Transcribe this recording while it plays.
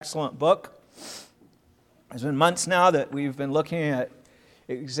Excellent book. It's been months now that we've been looking at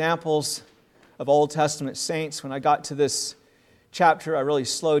examples of Old Testament saints. When I got to this chapter, I really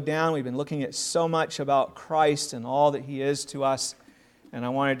slowed down. We've been looking at so much about Christ and all that He is to us. And I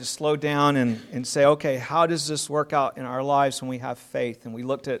wanted to slow down and say, okay, how does this work out in our lives when we have faith? And we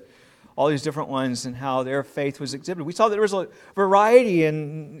looked at all these different ones and how their faith was exhibited. We saw that there was a variety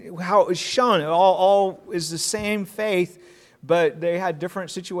in how it was shown. It all is the same faith, but they had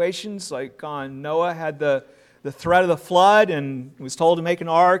different situations. Like Noah had the threat of the flood and was told to make an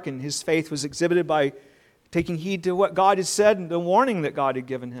ark, and his faith was exhibited by taking heed to what God had said and the warning that God had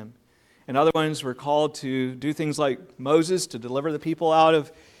given him. And other ones were called to do things like Moses, to deliver the people out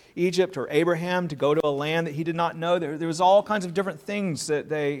of Egypt, or Abraham to go to a land that he did not know. There was all kinds of different things that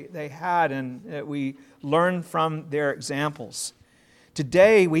they had, and that we learn from their examples.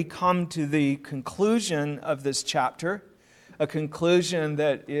 Today we come to the conclusion of this chapter, a conclusion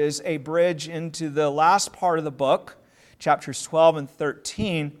that is a bridge into the last part of the book, chapters 12 and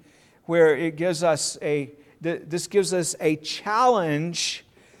 13, where it gives us this gives us a challenge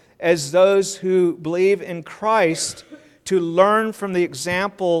as those who believe in Christ to learn from the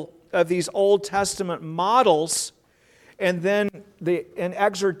example of these Old Testament models, and then an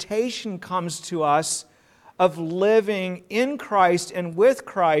exhortation comes to us of living in Christ and with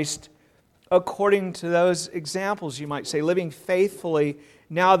Christ according to those examples, you might say, living faithfully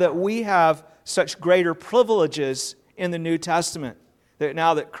now that we have such greater privileges in the New Testament, that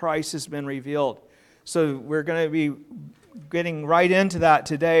now that Christ has been revealed. So we're going to be getting right into that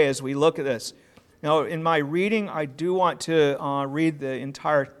today as we look at this. Now, in my reading, I do want to read the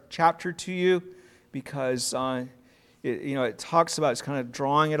entire chapter to you because it talks about, it's kind of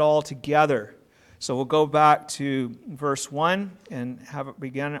drawing it all together. So we'll go back to verse 1 and have it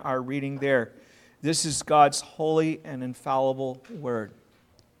begin our reading there. This is God's holy and infallible word.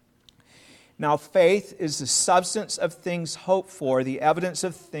 Now, faith is the substance of things hoped for, the evidence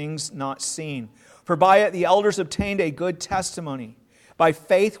of things not seen. For by it the elders obtained a good testimony. By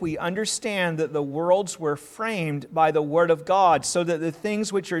faith we understand that the worlds were framed by the word of God, so that the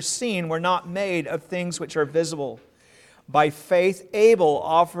things which are seen were not made of things which are visible. By faith Abel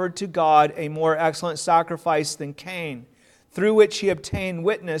offered to God a more excellent sacrifice than Cain, through which he obtained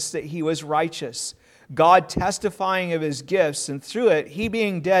witness that he was righteous, God testifying of his gifts, and through it he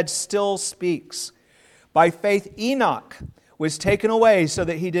being dead still speaks. By faith Enoch was taken away so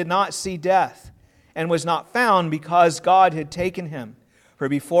that he did not see death, and was not found because God had taken him. For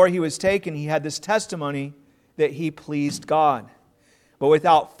before he was taken, he had this testimony that he pleased God. But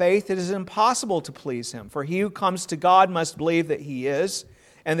without faith it is impossible to please him. For he who comes to God must believe that he is,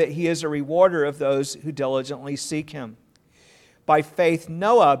 and that he is a rewarder of those who diligently seek him. By faith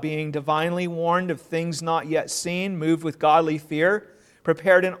Noah, being divinely warned of things not yet seen, moved with godly fear,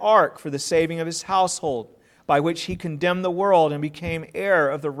 prepared an ark for the saving of his household, by which he condemned the world and became heir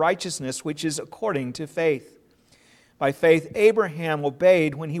of the righteousness which is according to faith. By faith Abraham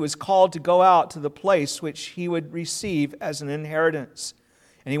obeyed when he was called to go out to the place which he would receive as an inheritance.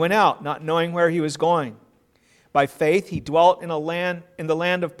 And he went out, not knowing where he was going. By faith he dwelt in the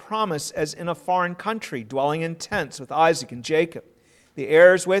land of promise as in a foreign country, dwelling in tents with Isaac and Jacob, the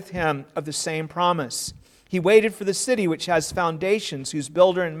heirs with him of the same promise. He waited for the city which has foundations, whose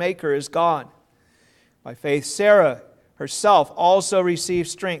builder and maker is God. By faith Sarah herself also received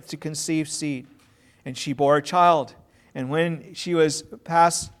strength to conceive seed, and she bore a child. And when she was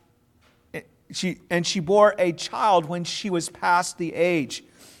past, she bore a child when she was past the age,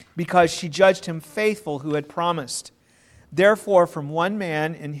 because she judged him faithful who had promised. Therefore, from one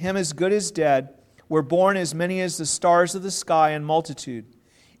man, and him as good as dead, were born as many as the stars of the sky in multitude,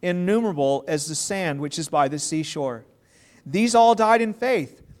 innumerable as the sand which is by the seashore. These all died in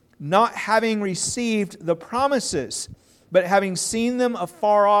faith, not having received the promises, but having seen them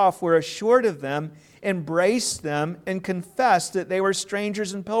afar off, were assured of them, embraced them, and confessed that they were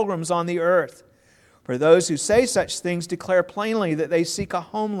strangers and pilgrims on the earth. For those who say such things declare plainly that they seek a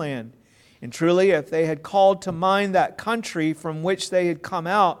homeland. And truly, if they had called to mind that country from which they had come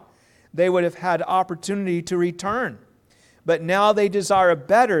out, they would have had opportunity to return. But now they desire a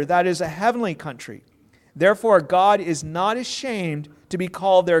better, that is, a heavenly country. Therefore, God is not ashamed to be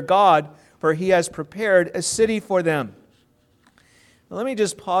called their God, for He has prepared a city for them. Now, let me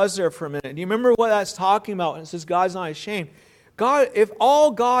just pause there for a minute. Do you remember what that's talking about when it says God's not ashamed? God, if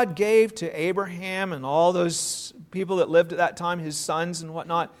all God gave to Abraham and all those people that lived at that time, his sons and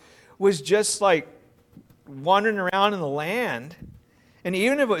whatnot, was just like wandering around in the land, and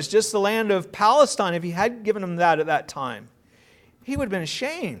even if it was just the land of Palestine, if He had given them that at that time, He would have been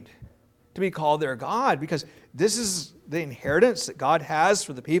ashamed to be called their God, because this is the inheritance that God has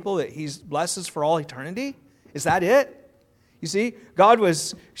for the people that He blesses for all eternity? Is that it? You see, God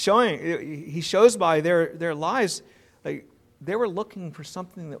was showing, He shows by their lives, like they were looking for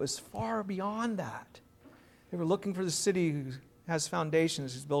something that was far beyond that. They were looking for the city who has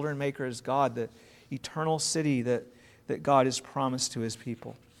foundations, whose builder and maker is God, the eternal city that God has promised to His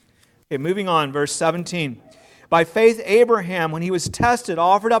people. Okay, moving on, verse 17. By faith Abraham, when he was tested,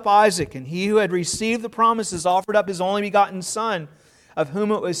 offered up Isaac, and he who had received the promises offered up his only begotten son, of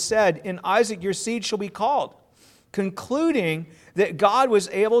whom it was said, in Isaac your seed shall be called, concluding that God was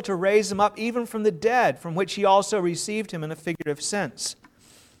able to raise him up even from the dead, from which he also received him in a figurative sense.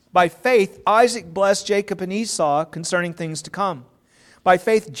 By faith Isaac blessed Jacob and Esau concerning things to come. By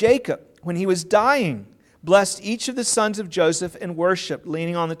faith Jacob, when he was dying, blessed each of the sons of Joseph and worshipped,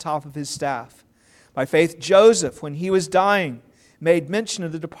 leaning on the top of his staff. By faith Joseph, when he was dying, made mention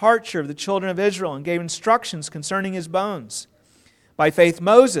of the departure of the children of Israel and gave instructions concerning his bones. By faith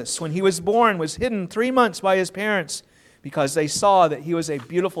Moses, when he was born, was hidden 3 months by his parents because they saw that he was a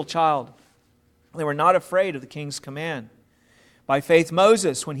beautiful child. They were not afraid of the king's command. By faith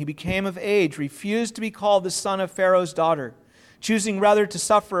Moses, when he became of age, refused to be called the son of Pharaoh's daughter, choosing rather to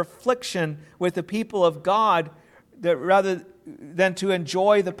suffer affliction with the people of God rather than to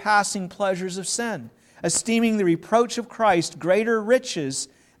enjoy the passing pleasures of sin, esteeming the reproach of Christ greater riches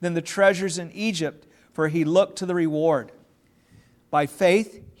than the treasures in Egypt, for he looked to the reward. By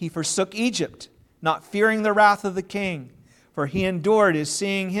faith he forsook Egypt, not fearing the wrath of the king, for he endured as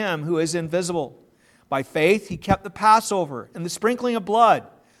seeing him who is invisible. By faith he kept the Passover and the sprinkling of blood,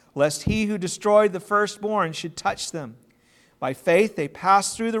 lest he who destroyed the firstborn should touch them. By faith they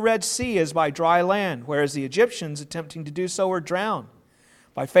passed through the Red Sea as by dry land, whereas the Egyptians, attempting to do so, were drowned.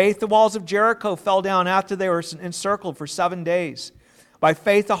 By faith the walls of Jericho fell down after they were encircled for 7 days. By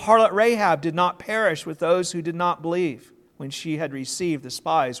faith the harlot Rahab did not perish with those who did not believe, when she had received the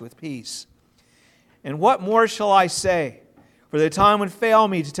spies with peace. And what more shall I say? For the time would fail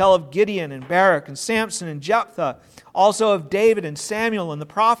me to tell of Gideon and Barak and Samson and Jephthah, also of David and Samuel and the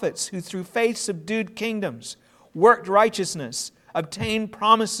prophets, who through faith subdued kingdoms, worked righteousness, obtained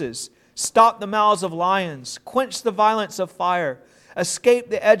promises, stopped the mouths of lions, quenched the violence of fire, escaped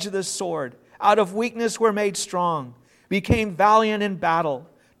the edge of the sword, out of weakness were made strong, became valiant in battle,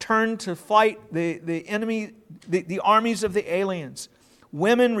 turned to flight the armies of the aliens.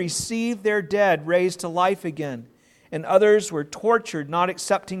 Women received their dead raised to life again, and others were tortured, not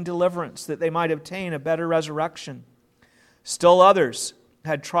accepting deliverance, that they might obtain a better resurrection. Still others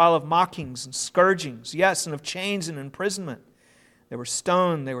had trial of mockings and scourgings, yes, and of chains and imprisonment. They were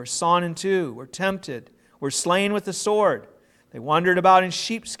stoned, they were sawn in two, were tempted, were slain with the sword. They wandered about in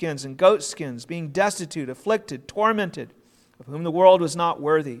sheepskins and goatskins, being destitute, afflicted, tormented, of whom the world was not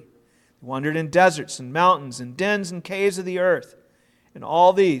worthy. They wandered in deserts and mountains and dens and caves of the earth. And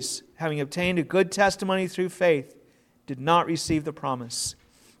all these, having obtained a good testimony through faith, did not receive the promise,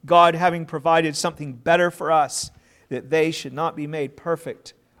 God having provided something better for us, that they should not be made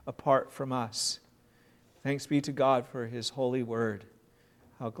perfect apart from us. Thanks be to God for His holy word.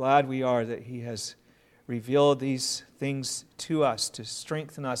 How glad we are that He has revealed these things to us to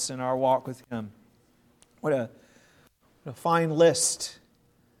strengthen us in our walk with Him. What a fine list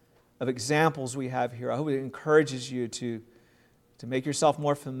of examples we have here. I hope it encourages you to make yourself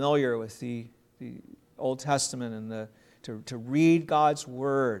more familiar with the Old Testament and to read God's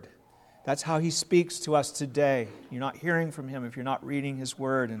Word. That's how He speaks to us today. You're not hearing from Him if you're not reading His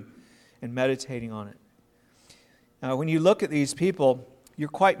Word and meditating on it. Now, when you look at these people, you're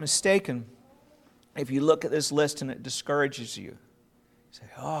quite mistaken if you look at this list and it discourages you. You say,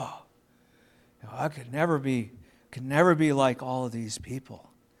 I could never be like all of these people.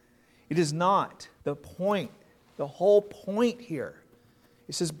 It is not the point, the whole point here.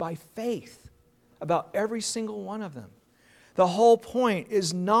 It says by faith about every single one of them. The whole point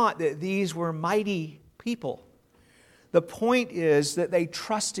is not that these were mighty people. The point is that they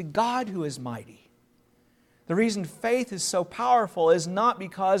trusted God who is mighty. The reason faith is so powerful is not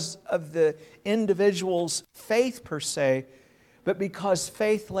because of the individual's faith per se, but because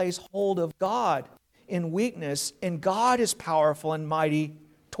faith lays hold of God in weakness, and God is powerful and mighty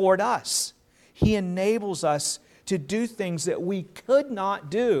toward us. He enables us to do things that we could not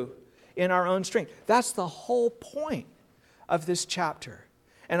do in our own strength. That's the whole point of this chapter.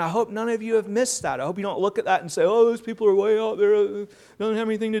 And I hope none of you have missed that. I hope you don't look at that and say, those people are way out there, don't have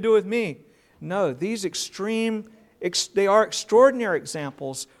anything to do with me. No, these they are extraordinary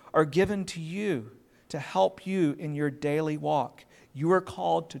examples, are given to you to help you in your daily walk. You are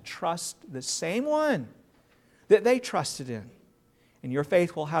called to trust the same one that they trusted in, and your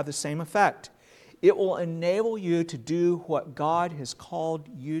faith will have the same effect. It will enable you to do what God has called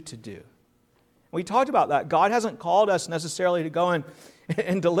you to do. We talked about that. God hasn't called us necessarily to go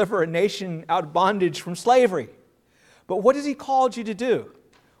and deliver a nation out of bondage from slavery. But what has He called you to do?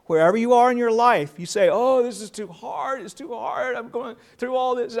 Wherever you are in your life, you say, oh, this is too hard, it's too hard, I'm going through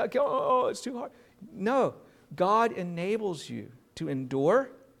all this, oh, it's too hard. No, God enables you to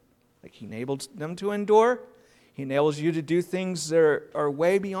endure, like He enabled them to endure. He enables you to do things that are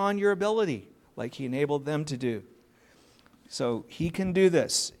way beyond your ability, like He enabled them to do. So He can do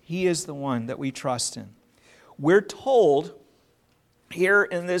this. He is the one that we trust in. We're told here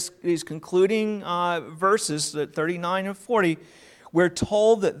in these concluding verses, 39 and 40, we're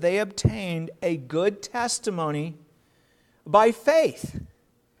told that they obtained a good testimony by faith.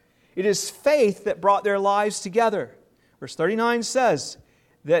 It is faith that brought their lives together. Verse 39 says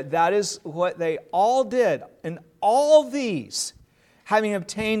that is what they all did. And all these, having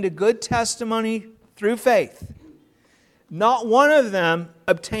obtained a good testimony through faith, not one of them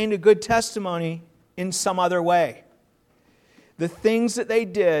obtained a good testimony in some other way. The things that they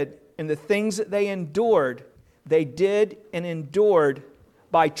did and the things that they endured, they did and endured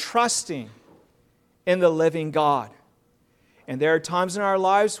by trusting in the living God. And there are times in our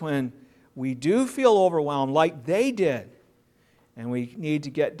lives when we do feel overwhelmed like they did. And we need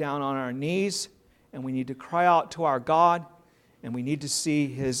to get down on our knees and we need to cry out to our God and we need to see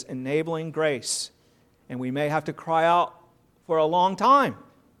His enabling grace. And we may have to cry out for a long time,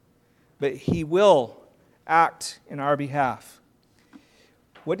 but He will act in our behalf.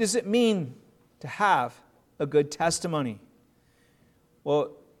 What does it mean to have a good testimony?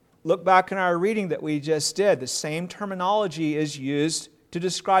 Well, look back in our reading that we just did. The same terminology is used to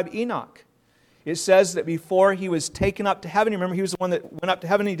describe Enoch. It says that before he was taken up to heaven, remember he was the one that went up to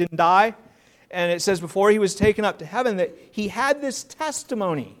heaven and he didn't die? And it says before he was taken up to heaven that he had this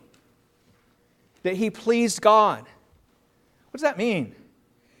testimony that he pleased God. What does that mean?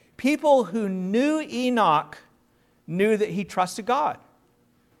 People who knew Enoch knew that he trusted God.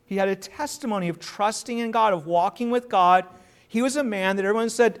 He had a testimony of trusting in God, of walking with God. He was a man that everyone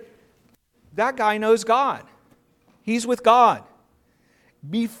said, that guy knows God. He's with God.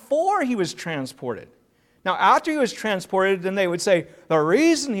 Before he was transported. Now, after he was transported, then they would say, the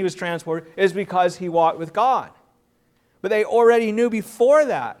reason he was transported is because he walked with God. But they already knew before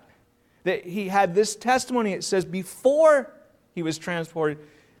that he had this testimony. It says before he was transported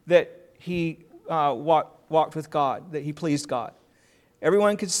that he walked with God, that he pleased God.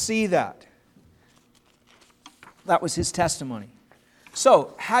 Everyone could see that. That was his testimony.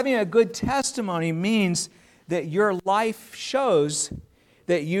 So, having a good testimony means that your life shows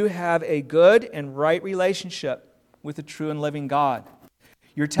that you have a good and right relationship with the true and living God.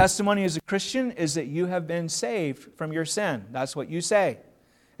 Your testimony as a Christian is that you have been saved from your sin. That's what you say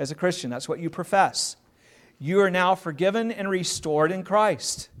as a Christian. That's what you profess. You are now forgiven and restored in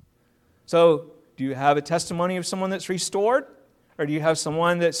Christ. So, do you have a testimony of someone that's restored? Or do you have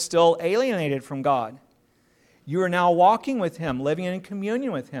someone that's still alienated from God? You are now walking with Him, living in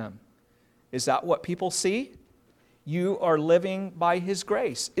communion with Him. Is that what people see? You are living by His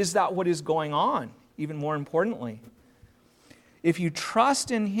grace. Is that what is going on? Even more importantly, if you trust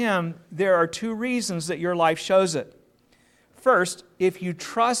in Him, there are two reasons that your life shows it. First, if you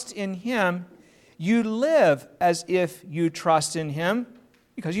trust in Him, you live as if you trust in Him,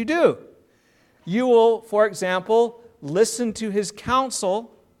 because you do. You will, for example, listen to His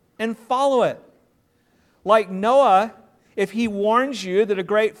counsel and follow it. Like Noah, if he warns you that a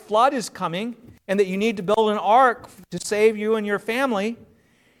great flood is coming and that you need to build an ark to save you and your family,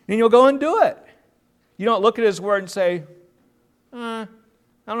 then you'll go and do it. You don't look at his word and say, I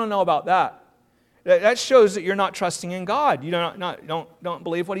don't know about that. That shows that you're not trusting in God. You don't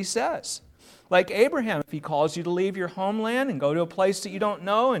believe what He says. Like Abraham, if he calls you to leave your homeland and go to a place that you don't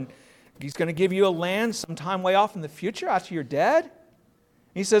know, and He's going to give you a land sometime way off in the future after you're dead.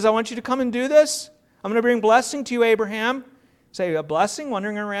 He says, I want you to come and do this. I'm going to bring blessing to you, Abraham. Say, a blessing,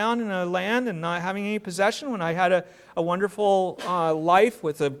 wandering around in a land and not having any possession when I had a wonderful life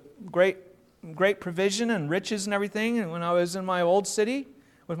with a great provision and riches and everything, and when I was in my old city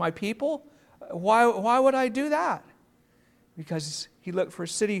with my people. Why would I do that? Because he looked for a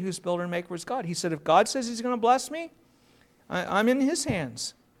city whose builder and maker was God. He said, if God says He's going to bless me, I'm in His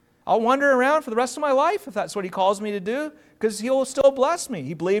hands. I'll wander around for the rest of my life if that's what He calls me to do, because He'll still bless me.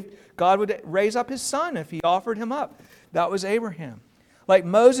 He believed God would raise up His son if He offered him up. That was Abraham. Like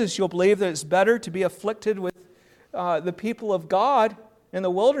Moses, you'll believe that it's better to be afflicted with the people of God in the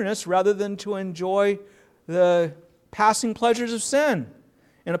wilderness rather than to enjoy the passing pleasures of sin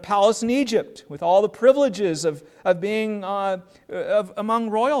in a palace in Egypt with all the privileges of being among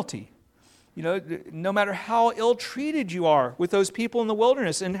royalty. No matter how ill-treated you are with those people in the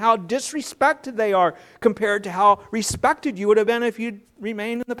wilderness and how disrespected they are compared to how respected you would have been if you'd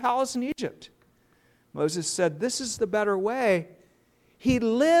remained in the palace in Egypt. Moses said, this is the better way. He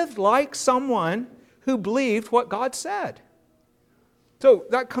lived like someone who believed what God said. So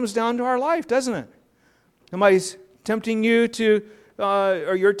that comes down to our life, doesn't it? Somebody's tempting you to,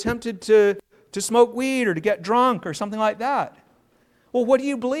 or you're tempted to smoke weed or to get drunk or something like that. Well, what do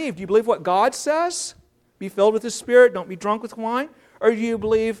you believe? Do you believe what God says? Be filled with the Spirit, don't be drunk with wine? Or do you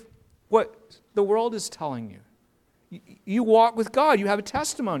believe what the world is telling you? You walk with God, you have a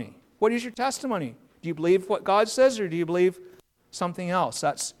testimony. What is your testimony? Do you believe what God says, or do you believe something else?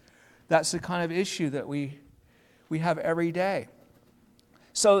 That's the kind of issue that we have every day.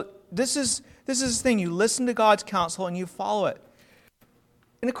 So this is the thing. You listen to God's counsel and you follow it.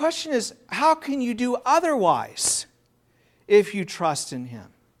 And the question is, how can you do otherwise if you trust in Him?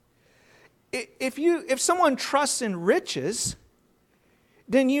 If someone trusts in riches,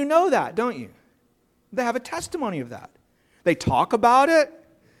 then you know that, don't you? They have a testimony of that. They talk about it.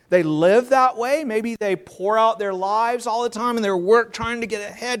 They live that way. Maybe they pour out their lives all the time in their work, trying to get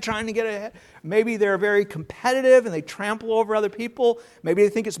ahead. Maybe they're very competitive and they trample over other people. Maybe they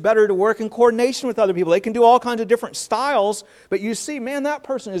think it's better to work in coordination with other people. They can do all kinds of different styles. But you see, man, that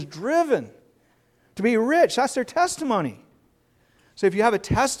person is driven to be rich. That's their testimony. So if you have a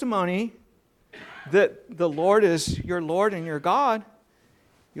testimony that the Lord is your Lord and your God,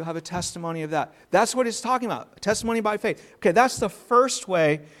 you'll have a testimony of that. That's what it's talking about, testimony by faith. Okay, that's the first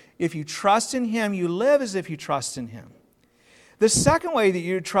way. If you trust in Him, you live as if you trust in Him. The second way that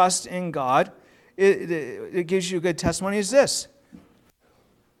you trust in God, it gives you a good testimony, is this.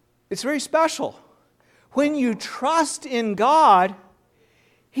 It's very special. When you trust in God,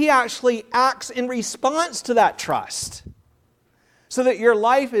 He actually acts in response to that trust, so that your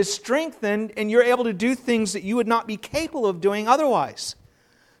life is strengthened and you're able to do things that you would not be capable of doing otherwise.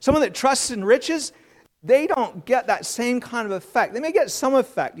 Someone that trusts in riches, they don't get that same kind of effect. They may get some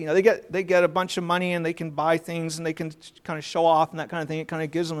effect. They get a bunch of money and they can buy things and they can kind of show off and that kind of thing. It kind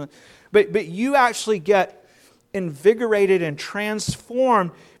of gives them but you actually get invigorated and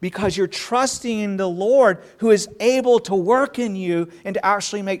transformed because you're trusting in the Lord, who is able to work in you and to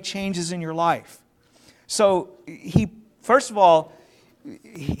actually make changes in your life. So first of all,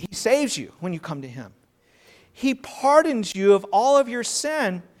 He saves you when you come to Him. He pardons you of all of your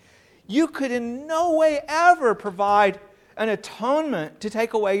sin. You could in no way ever provide an atonement to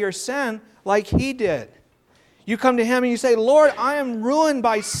take away your sin like He did. You come to Him and you say, Lord, I am ruined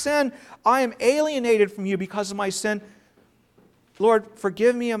by sin. I am alienated from You because of my sin. Lord,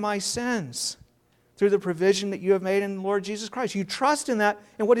 forgive me of my sins through the provision that You have made in the Lord Jesus Christ. You trust in that,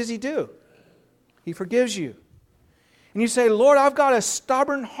 and what does He do? He forgives you. And you say, Lord, I've got a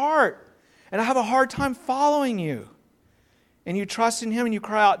stubborn heart, and I have a hard time following You. And you trust in Him and you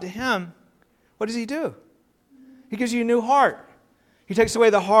cry out to Him. What does He do? He gives you a new heart. He takes away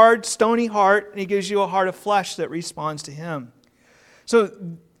the hard, stony heart, and He gives you a heart of flesh that responds to Him. So,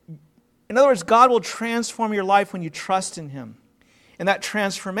 in other words, God will transform your life when you trust in Him. And that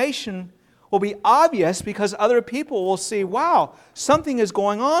transformation will be obvious because other people will see, wow, something is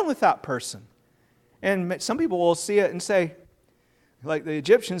going on with that person. And some people will see it and say, like the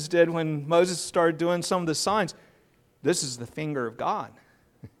Egyptians did when Moses started doing some of the signs, this is the finger of God.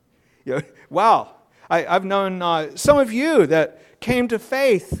 Wow. I've known some of you that came to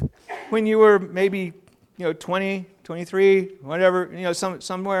faith when you were maybe 20, 23, whatever,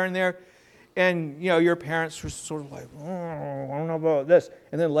 somewhere in there. And your parents were sort of like, oh, I don't know about this.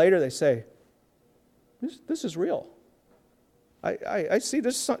 And then later they say, this is real. I see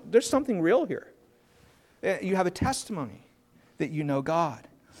there's something real here. You have a testimony that you know God.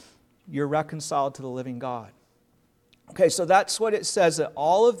 You're reconciled to the living God. Okay, so that's what it says, that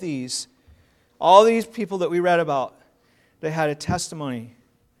all these people that we read about, they had a testimony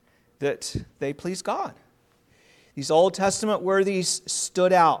that they pleased God. These Old Testament worthies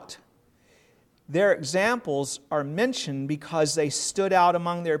stood out. Their examples are mentioned because they stood out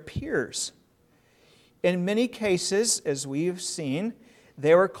among their peers. In many cases, as we've seen,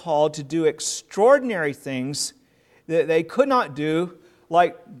 they were called to do extraordinary things that they could not do,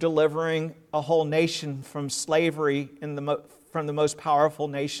 like delivering a whole nation from slavery from the most powerful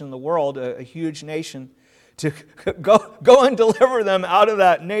nation in the world, a huge nation, to go and deliver them out of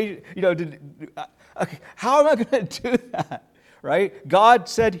that nation. How am I going to do that? Right? God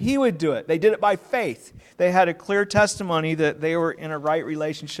said He would do it. They did it by faith. They had a clear testimony that they were in a right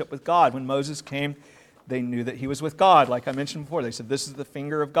relationship with God. When Moses came, they knew that he was with God. Like I mentioned before, they said, this is the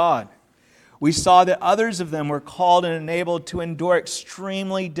finger of God. We saw that others of them were called and enabled to endure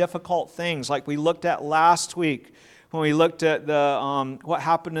extremely difficult things, like we looked at last week when we looked at what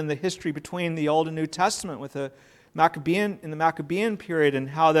happened in the history between the Old and New Testament with the Maccabean period, and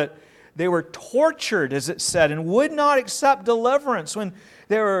how that they were tortured, as it said, and would not accept deliverance when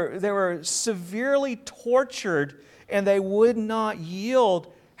they were severely tortured and they would not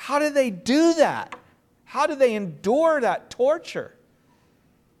yield. How did they do that? How did they endure that torture?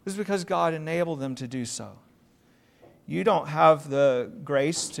 It was because God enabled them to do so. You don't have the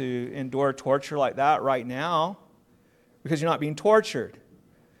grace to endure torture like that right now because you're not being tortured.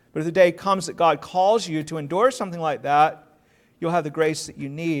 But if the day comes that God calls you to endure something like that, you'll have the grace that you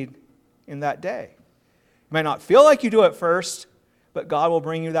need in that day. You may not feel like you do at first, but God will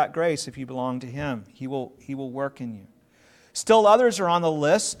bring you that grace if you belong to Him. He will work in you. Still others are on the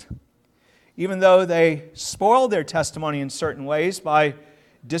list, even though they spoiled their testimony in certain ways by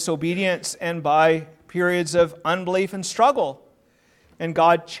disobedience and by periods of unbelief and struggle. And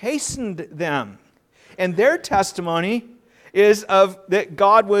God chastened them. And their testimony is that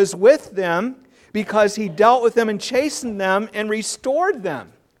God was with them because He dealt with them and chastened them and restored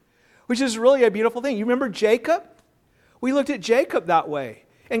them, which is really a beautiful thing. You remember Jacob? We looked at Jacob that way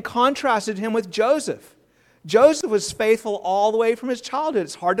and contrasted him with Joseph. Joseph was faithful all the way from his childhood.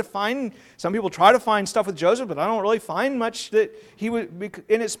 It's hard to find. Some people try to find stuff with Joseph, but I don't really find much that he would.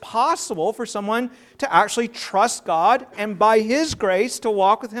 And it's possible for someone to actually trust God and by His grace to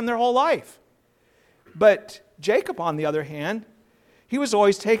walk with Him their whole life. But Jacob, on the other hand, he was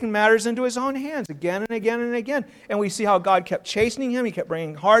always taking matters into his own hands again and again and again. And we see how God kept chastening him. He kept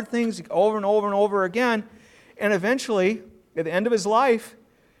bringing hard things over and over and over again. And eventually, at the end of his life,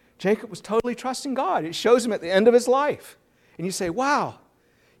 Jacob was totally trusting God. It shows him at the end of his life. And you say, wow,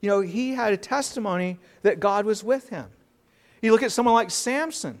 he had a testimony that God was with him. You look at someone like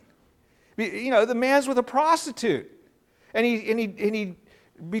Samson. The man's with a prostitute. And he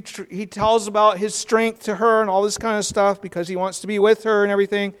tells about his strength to her and all this kind of stuff because he wants to be with her and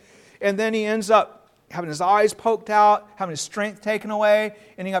everything. And then he ends up having his eyes poked out, having his strength taken away,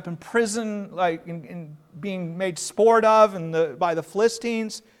 ending up in prison, like in being made sport of by the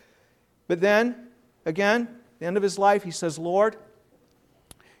Philistines. But then, again, at the end of his life, he says, Lord,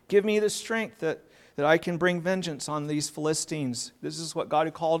 give me the strength that I can bring vengeance on these Philistines. This is what God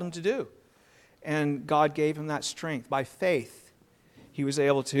had called him to do. And God gave him that strength. By faith, he was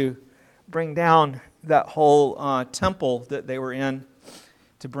able to bring down that whole temple that they were in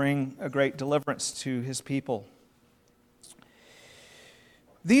to bring a great deliverance to His people.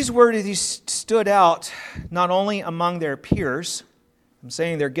 These words stood out not only among their peers. I'm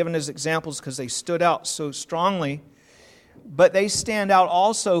saying they're given as examples because they stood out so strongly, but they stand out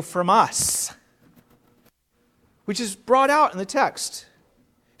also from us, which is brought out in the text.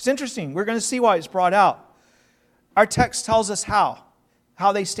 It's interesting. We're going to see why it's brought out. Our text tells us how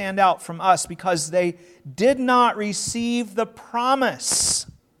they stand out from us, because they did not receive the promise,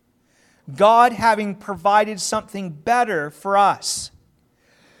 God having provided something better for us.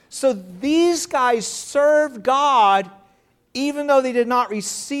 So these guys served God even though they did not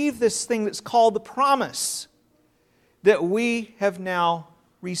receive this thing that's called the promise that we have now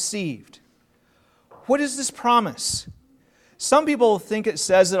received. What is this promise? Some people think it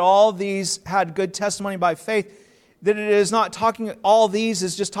says that all these had good testimony by faith, that it is not talking, all these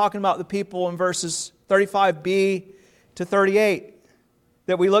is just talking about the people in verses 35b to 38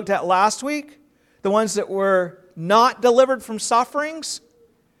 that we looked at last week, the ones that were not delivered from sufferings,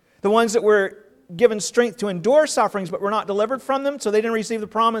 the ones that were given strength to endure sufferings but were not delivered from them, so they didn't receive the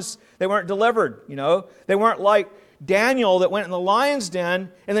promise, they weren't delivered, They weren't like Daniel that went in the lion's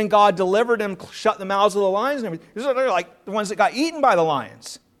den and then God delivered him, shut the mouths of the lions and everything. They're like the ones that got eaten by the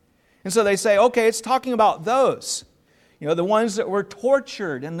lions. And so they say, okay, it's talking about those. The ones that were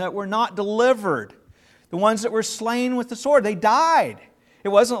tortured and that were not delivered. The ones that were slain with the sword. They died. It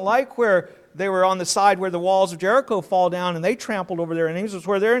wasn't like where they were on the side where the walls of Jericho fall down and they trampled over their enemies. It was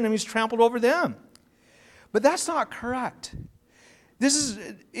where their enemies trampled over them. But that's not correct.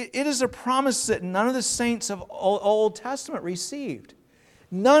 It is a promise that none of the saints of Old Testament received.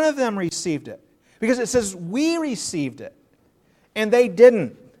 None of them received it. Because it says we received it. And they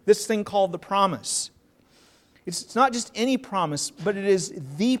didn't. This thing called the promise. It's not just any promise, but it is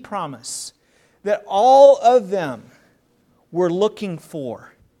the promise that all of them were looking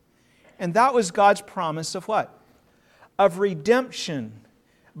for. And that was God's promise of what? Of redemption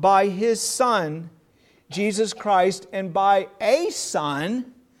by His Son, Jesus Christ, and by a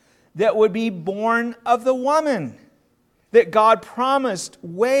Son that would be born of the woman that God promised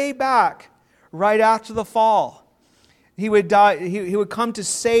way back right after the fall. He would die. He would come to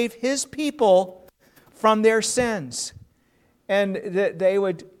save His people from their sins, and that they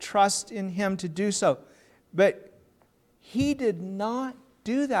would trust in Him to do so. But He did not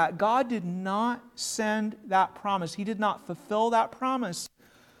do that. God did not send that promise. He did not fulfill that promise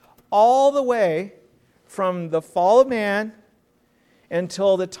all the way from the fall of man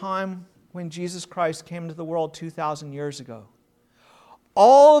until the time when Jesus Christ came into the world 2,000 years ago.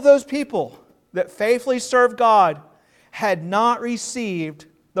 All of those people that faithfully served God had not received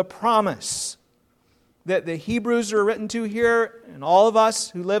the promise that the Hebrews are written to here, and all of us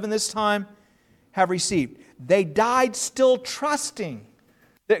who live in this time have received. They died still trusting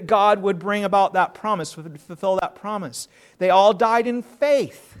that God would bring about that promise, would fulfill that promise. They all died in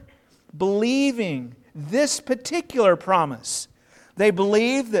faith, believing this particular promise. They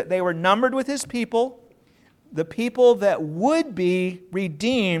believed that they were numbered with His people, the people that would be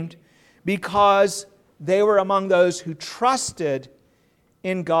redeemed because they were among those who trusted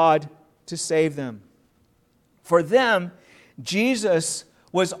in God to save them. For them, Jesus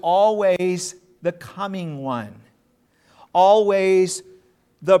was always the coming one, always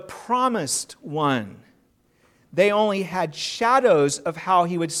the promised one. They only had shadows of how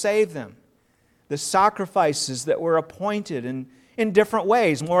He would save them. The sacrifices that were appointed in different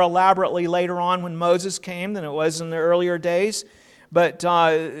ways, more elaborately later on when Moses came than it was in the earlier days. But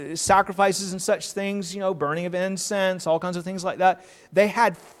sacrifices and such things, burning of incense, all kinds of things like that. They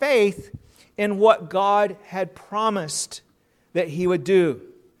had faith in what God had promised that He would do.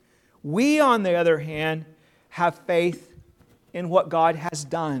 We, on the other hand, have faith in what God has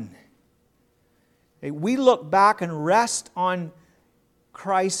done. We look back and rest on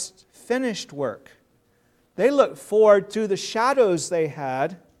Christ's finished work. They look forward to the shadows they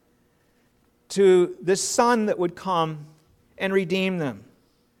had, to the Son that would come and redeem them.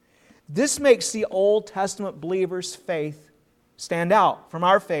 This makes the Old Testament believers' faith stand out from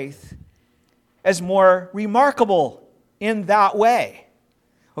our faith as more remarkable in that way.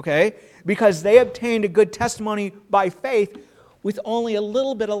 Okay? Because they obtained a good testimony by faith with only a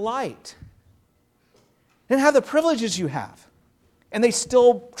little bit of light. They didn't have the privileges you have. And they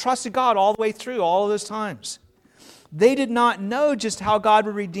still trusted God all the way through all of those times. They did not know just how God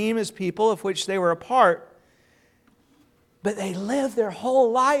would redeem His people, of which they were a part, but they lived their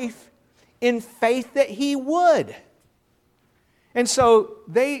whole life in faith that He would. And so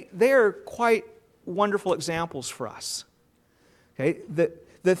they are quite wonderful examples for us. Okay?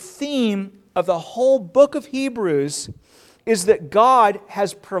 The theme of the whole book of Hebrews is that God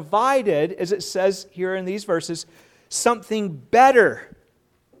has provided, as it says here in these verses, something better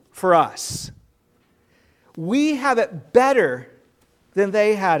for us. We have it better than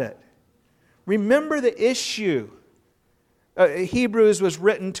they had it. Remember the issue Hebrews was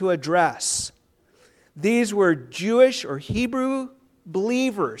written to address. These were Jewish or Hebrew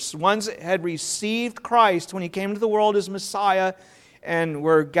believers, ones that had received Christ when He came to the world as Messiah and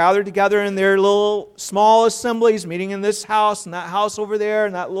were gathered together in their little small assemblies, meeting in this house and that house over there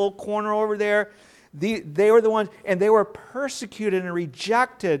and that little corner over there. They were the ones, and they were persecuted and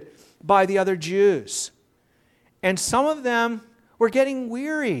rejected by the other Jews. And some of them were getting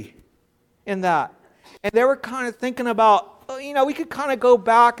weary in that. And they were kind of thinking about, we could kind of go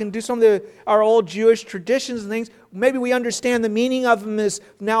back and do some of our old Jewish traditions and things. Maybe we understand the meaning of them is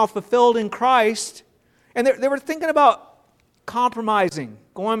now fulfilled in Christ. And they were thinking about compromising,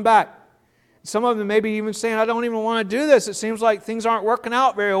 going back. Some of them maybe even saying, I don't even want to do this. It seems like things aren't working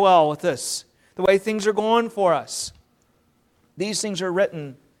out very well with this, the way things are going for us. These things are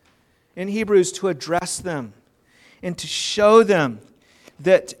written in Hebrews to address them and to show them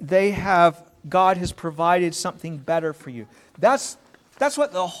that God has provided something better for you. That's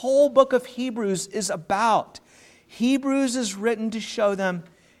what the whole book of Hebrews is about. Hebrews is written to show them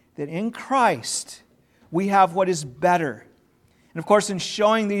that in Christ we have what is better. And of course, in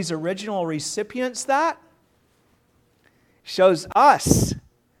showing these original recipients that, shows us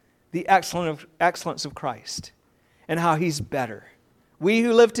the excellence of Christ and how He's better. We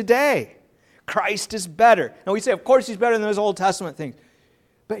who live today, Christ is better. Now we say, of course He's better than those Old Testament things.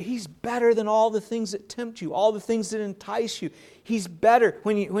 But He's better than all the things that tempt you, all the things that entice you. He's better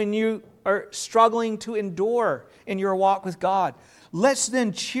when you are struggling to endure in your walk with God. Let's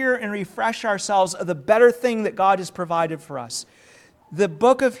then cheer and refresh ourselves of the better thing that God has provided for us. The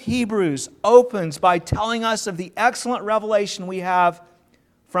book of Hebrews opens by telling us of the excellent revelation we have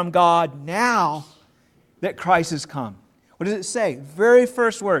from God now that Christ has come. What does it say? Very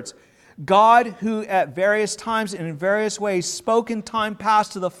first words. God, who at various times and in various ways spoke in time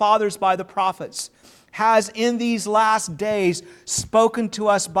past to the fathers by the prophets, has in these last days spoken to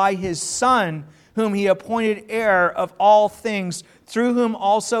us by His Son, whom he appointed heir of all things, through whom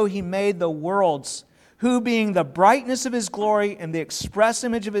also he made the worlds, who being the brightness of his glory and the express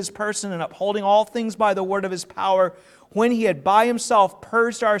image of his person, and upholding all things by the word of his power, when he had by himself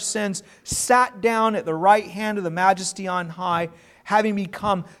purged our sins, sat down at the right hand of the Majesty on high, having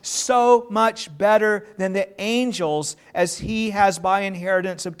become so much better than the angels, as he has by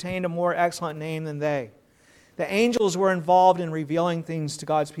inheritance obtained a more excellent name than they. The angels were involved in revealing things to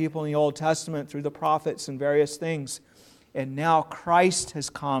God's people in the Old Testament through the prophets and various things. And now Christ has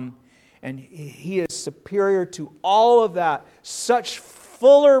come, and He is superior to all of that. Such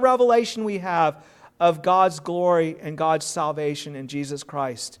fuller revelation we have of God's glory and God's salvation in Jesus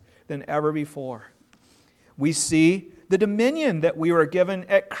Christ than ever before. We see the dominion that we were given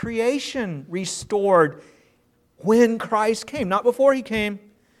at creation restored when Christ came. Not before He came,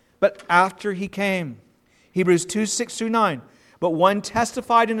 but after He came. Hebrews 2:6-9. But one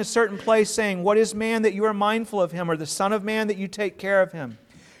testified in a certain place, saying, "What is man that you are mindful of him, or the son of man that you take care of him?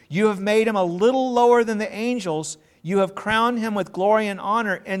 You have made him a little lower than the angels. You have crowned him with glory and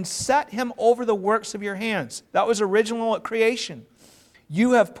honor, and set him over the works of your hands." That was original at creation.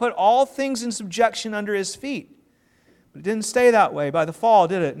 You have put all things in subjection under his feet. But it didn't stay that way by the fall,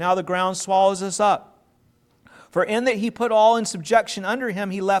 did it? Now the ground swallows us up. For in that he put all in subjection under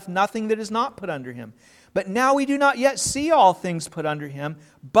him, he left nothing that is not put under him. But now we do not yet see all things put under him,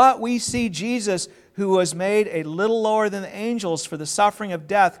 but we see Jesus, who was made a little lower than the angels for the suffering of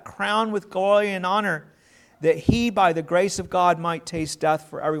death, crowned with glory and honor, that he, by the grace of God, might taste death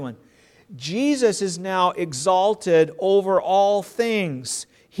for everyone. Jesus is now exalted over all things.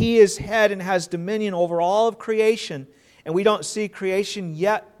 He is head and has dominion over all of creation. And we don't see creation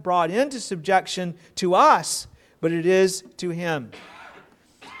yet brought into subjection to us, but it is to Him.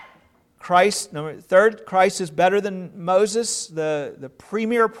 Third, Christ is better than Moses, the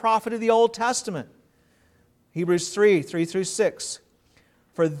premier prophet of the Old Testament. Hebrews 3:3-6.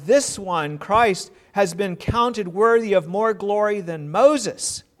 For this one, Christ, has been counted worthy of more glory than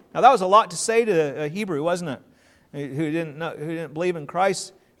Moses. Now that was a lot to say to a Hebrew, wasn't it? Who didn't believe in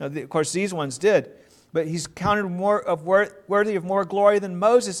Christ. Now, of course, these ones did. But he's counted worthy of more glory than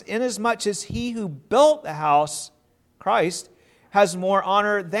Moses, inasmuch as he who built the house, Christ, has more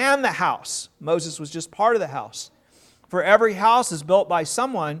honor than the house. Moses was just part of the house. For every house is built by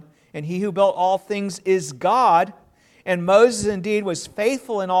someone, and he who built all things is God. And Moses indeed was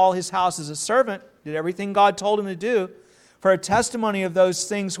faithful in all his house as a servant, did everything God told him to do, for a testimony of those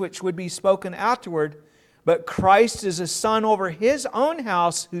things which would be spoken afterward. But Christ is a son over his own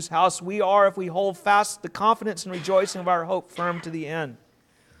house, whose house we are if we hold fast the confidence and rejoicing of our hope firm to the end.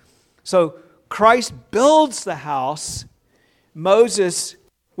 So Christ builds the house. Moses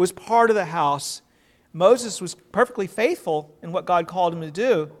was part of the house. Moses was perfectly faithful in what God called him to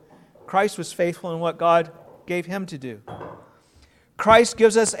do. Christ was faithful in what God gave him to do. Christ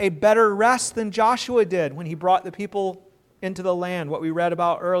gives us a better rest than Joshua did when he brought the people into the land, what we read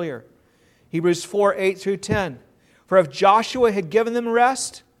about earlier. Hebrews 4:8-10. For if Joshua had given them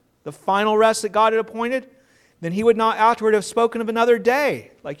rest, the final rest that God had appointed, then he would not afterward have spoken of another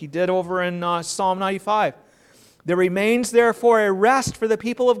day, like he did over in Psalm 95. There remains therefore a rest for the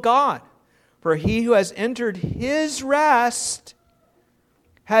people of God. For he who has entered his rest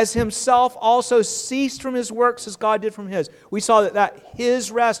has himself also ceased from his works as God did from his. We saw that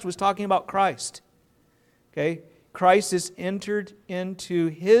his rest was talking about Christ. Okay? Christ has entered into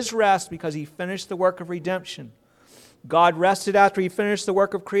his rest because he finished the work of redemption. God rested after he finished the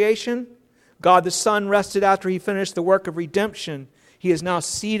work of creation. God the Son rested after he finished the work of redemption. He is now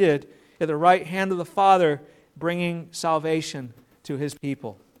seated at the right hand of the Father, bringing salvation to his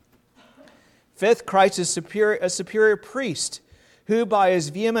people. Fifth, Christ is a superior priest who by his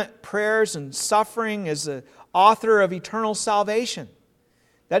vehement prayers and suffering is the author of eternal salvation.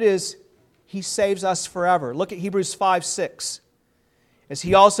 That is, he saves us forever. Look at Hebrews 5:6. As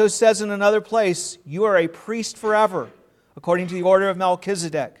he also says in another place, you are a priest forever, according to the order of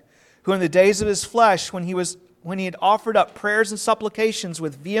Melchizedek, who in the days of his flesh, when he had offered up prayers and supplications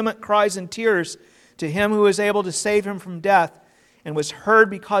with vehement cries and tears to him who was able to save him from death, and was heard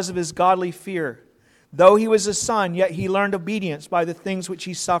because of his godly fear. Though he was a son, yet he learned obedience by the things which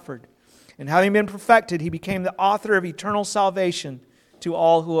he suffered. And having been perfected, he became the author of eternal salvation to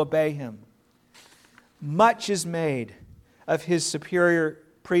all who obey him. Much is made of his superior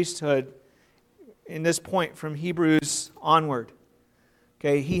priesthood in this point from Hebrews onward.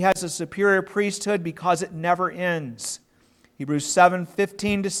 Okay, he has a superior priesthood because it never ends. Hebrews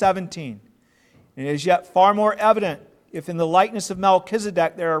 7:15-17. And it is yet far more evident if in the likeness of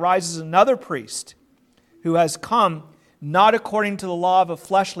Melchizedek there arises another priest who has come not according to the law of a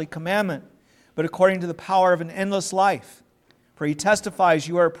fleshly commandment, but according to the power of an endless life. For he testifies,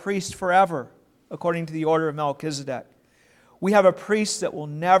 you are a priest forever, according to the order of Melchizedek. We have a priest that will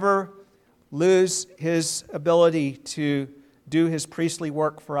never lose his ability to do his priestly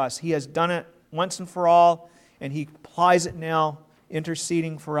work for us. He has done it once and for all, and he applies it now,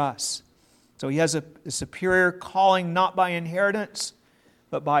 interceding for us. So he has a superior calling, not by inheritance,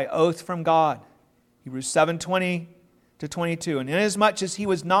 but by oath from God. Hebrews 7:20-22. And inasmuch as he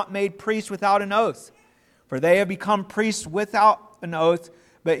was not made priest without an oath, for they have become priests without an oath,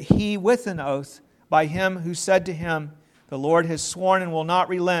 but he with an oath, by him who said to him, the Lord has sworn and will not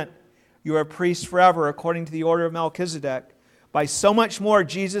relent, you are a priest forever, according to the order of Melchizedek. By so much more,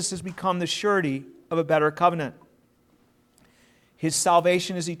 Jesus has become the surety of a better covenant. His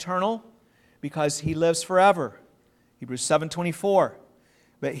salvation is eternal because he lives forever. Hebrews 7:24.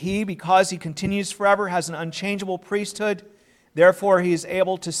 But he, because he continues forever, has an unchangeable priesthood. Therefore, he is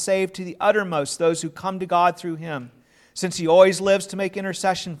able to save to the uttermost those who come to God through him, since he always lives to make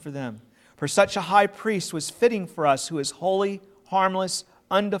intercession for them. For such a high priest was fitting for us, who is holy, harmless,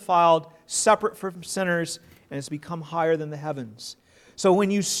 undefiled, separate from sinners, and has become higher than the heavens. So when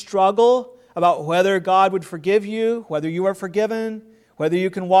you struggle about whether God would forgive you, whether you are forgiven, whether you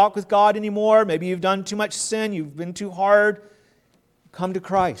can walk with God anymore, maybe you've done too much sin, you've been too hard, come to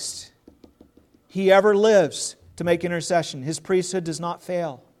Christ. He ever lives to make intercession. His priesthood does not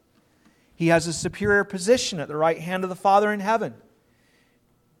fail. He has a superior position at the right hand of the Father in heaven.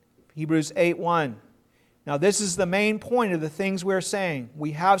 Hebrews 8:1. Now this is the main point of the things we're saying.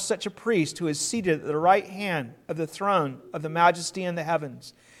 We have such a priest who is seated at the right hand of the throne of the majesty in the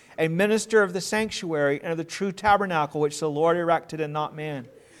heavens, a minister of the sanctuary and of the true tabernacle which the Lord erected and not man.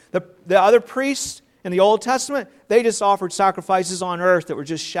 The other priests in the Old Testament, they just offered sacrifices on earth that were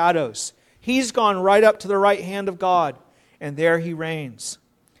just shadows. He's gone right up to the right hand of God, and there he reigns.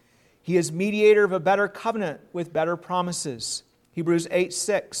 He is mediator of a better covenant with better promises. Hebrews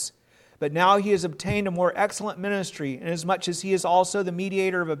 8:6. But now he has obtained a more excellent ministry, inasmuch as he is also the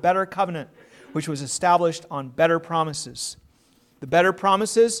mediator of a better covenant, which was established on better promises. The better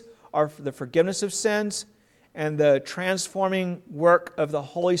promises are for the forgiveness of sins and the transforming work of the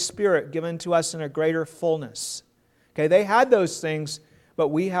Holy Spirit given to us in a greater fullness. Okay, they had those things, but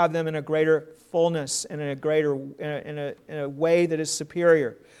we have them in a greater fullness and in a way that is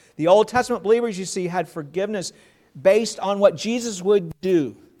superior. The Old Testament believers, you see, had forgiveness based on what Jesus would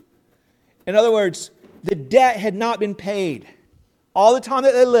do. In other words, the debt had not been paid. All the time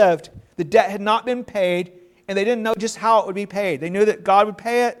that they lived, the debt had not been paid, and they didn't know just how it would be paid. They knew that God would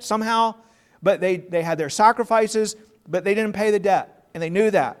pay it somehow, but they had their sacrifices, but they didn't pay the debt, and they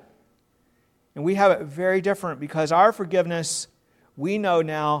knew that. And we have it very different because our forgiveness, we know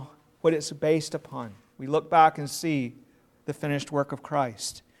now what it's based upon. We look back and see the finished work of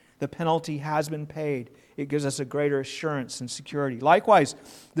Christ. The penalty has been paid. It gives us a greater assurance and security. Likewise,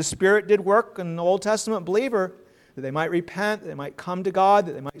 the Spirit did work in the Old Testament believer that they might repent, that they might come to God,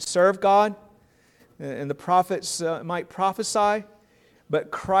 that they might serve God, and the prophets might prophesy.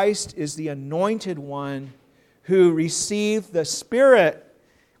 But Christ is the anointed one who received the Spirit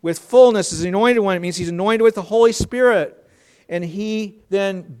with fullness. As the anointed one, it means he's anointed with the Holy Spirit. And he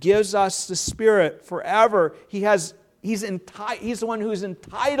then gives us the Spirit forever. He's the one who is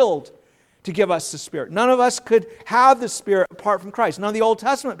entitled to give us the Spirit. None of us could have the Spirit apart from Christ. None of the Old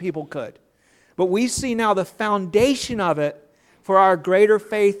Testament people could. But we see now the foundation of it for our greater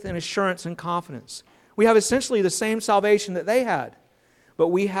faith and assurance and confidence. We have essentially the same salvation that they had. But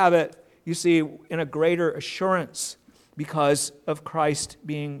we have it, you see, in a greater assurance because of Christ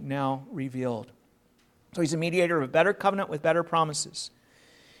being now revealed. So he's a mediator of a better covenant with better promises.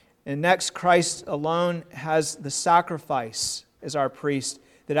 And next, Christ alone has the sacrifice as our priest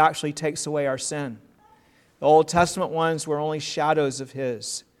that actually takes away our sin. The Old Testament ones were only shadows of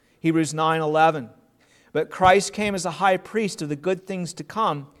his. Hebrews 9:11. But Christ came as a high priest of the good things to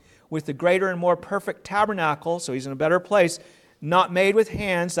come with the greater and more perfect tabernacle, so he's in a better place, not made with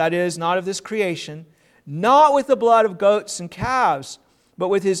hands, that is, not of this creation, not with the blood of goats and calves, but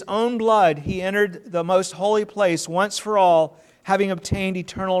with his own blood he entered the most holy place once for all, having obtained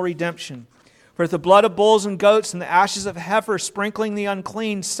eternal redemption. For if the blood of bulls and goats and the ashes of heifer sprinkling the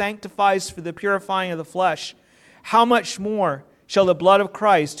unclean sanctifies for the purifying of the flesh, how much more shall the blood of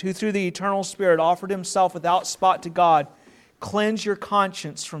Christ, who through the eternal Spirit offered himself without spot to God, cleanse your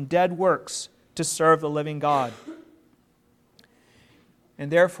conscience from dead works to serve the living God?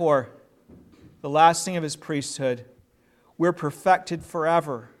 And therefore, the lasting of his priesthood, we're perfected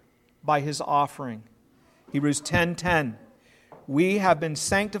forever by his offering. Hebrews 10:10. We have been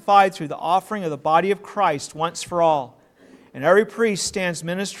sanctified through the offering of the body of Christ once for all. And every priest stands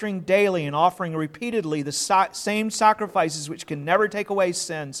ministering daily and offering repeatedly the same sacrifices which can never take away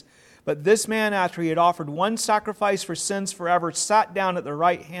sins. But this man, after he had offered one sacrifice for sins forever, sat down at the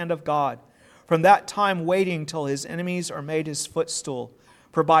right hand of God, from that time waiting till his enemies are made his footstool.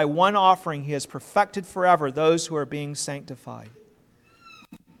 For by one offering he has perfected forever those who are being sanctified.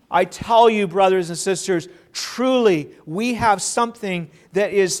 I tell you, brothers and sisters, truly we have something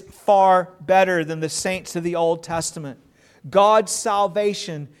that is far better than the saints of the Old Testament. God's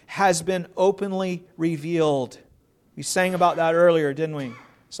salvation has been openly revealed. We sang about that earlier, didn't we?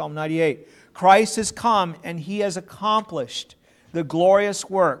 Psalm 98. Christ has come and He has accomplished the glorious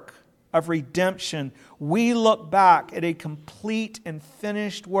work of redemption. We look back at a complete and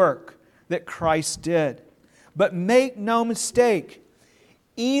finished work that Christ did. But make no mistake,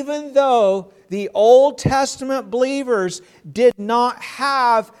 even though the Old Testament believers did not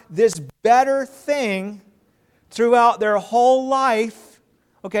have this better thing throughout their whole life,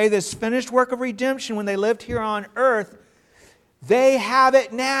 okay, this finished work of redemption when they lived here on earth, they have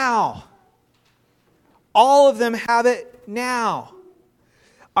it now. All of them have it now.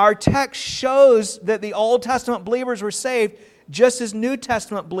 Our text shows that the Old Testament believers were saved just as New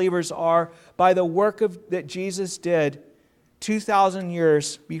Testament believers are by the work that Jesus did 2,000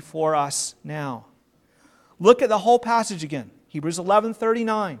 years before us now. Look at the whole passage again. Hebrews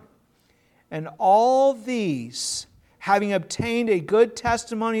 11:39. And all these, having obtained a good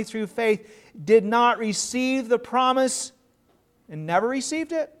testimony through faith, did not receive the promise and never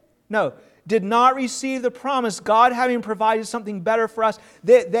received it? No, did not receive the promise, God having provided something better for us,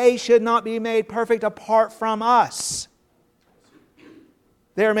 that they should not be made perfect apart from us.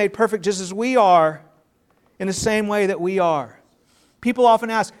 They are made perfect just as we are, in the same way that we are. People often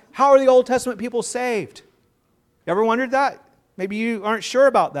ask, how are the Old Testament people saved? You ever wondered that? Maybe you aren't sure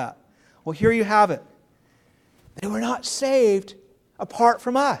about that. Well, here you have it. They were not saved apart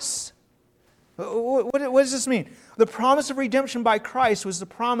from us. What does this mean? The promise of redemption by Christ was the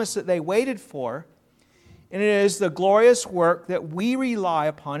promise that they waited for, and it is the glorious work that we rely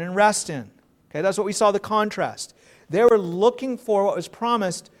upon and rest in. Okay, that's what we saw the contrast. They were looking for what was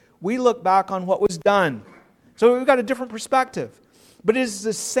promised. We look back on what was done. So we've got a different perspective. But it is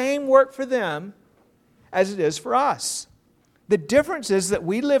the same work for them as it is for us. The difference is that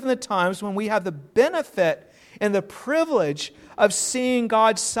we live in the times when we have the benefit and the privilege of seeing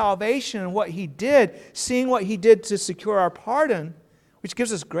God's salvation and what He did, seeing what He did to secure our pardon, which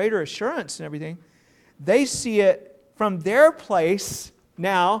gives us greater assurance and everything. They see it from their place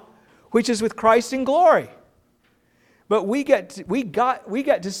now, which is with Christ in glory. But we get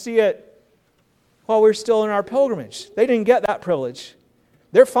to see it while we're still in our pilgrimage. They didn't get that privilege.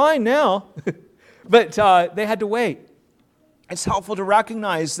 They're fine now, but they had to wait. It's helpful to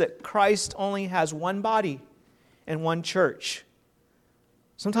recognize that Christ only has one body and one church.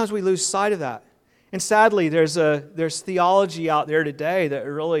 Sometimes we lose sight of that. And sadly, there's theology out there today that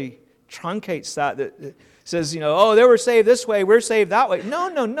really truncates that says, oh, they were saved this way, we're saved that way.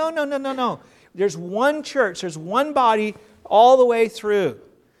 No. There's one church, there's one body all the way through.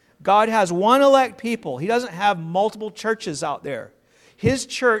 God has one elect people. He doesn't have multiple churches out there. His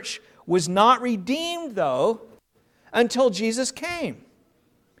church was not redeemed, though, until Jesus came.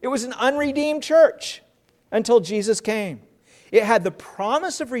 It was an unredeemed church until Jesus came. It had the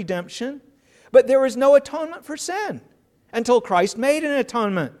promise of redemption, but there was no atonement for sin until Christ made an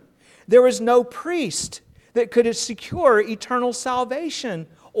atonement. There was no priest that could secure eternal salvation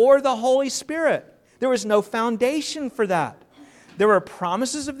or the Holy Spirit. There was no foundation for that. There were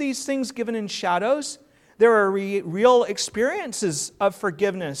promises of these things given in shadows. There are real experiences of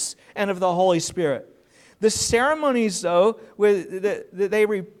forgiveness and of the Holy Spirit. The ceremonies, though, where they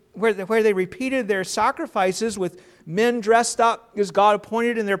repeated their sacrifices with men dressed up as God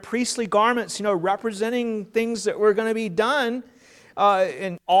appointed in their priestly garments, representing things that were going to be done,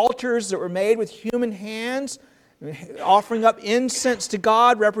 and altars that were made with human hands, offering up incense to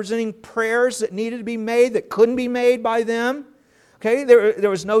God, representing prayers that needed to be made that couldn't be made by them. Okay, there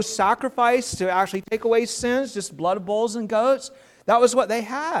was no sacrifice to actually take away sins, just blood of bulls and goats. That was what they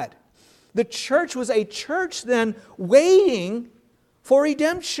had. The church was a church then waiting for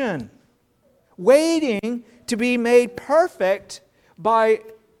redemption, waiting to be made perfect by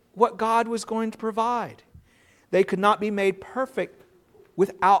what God was going to provide. They could not be made perfect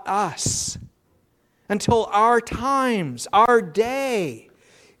without us until our times, our day,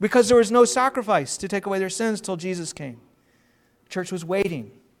 because there was no sacrifice to take away their sins till Jesus came. The church was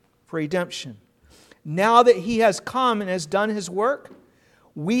waiting for redemption. Now that He has come and has done His work,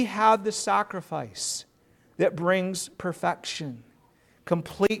 we have the sacrifice that brings perfection,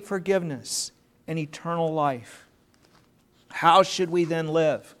 complete forgiveness, and eternal life. How should we then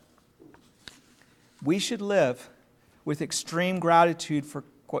live? We should live with extreme gratitude for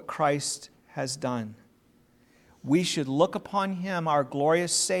what Christ has done. We should look upon Him, our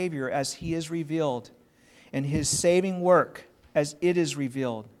glorious Savior, as He is revealed, and His saving work as it is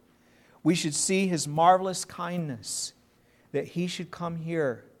revealed. We should see His marvelous kindness, that He should come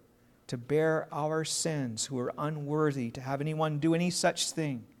here to bear our sins, who are unworthy to have anyone do any such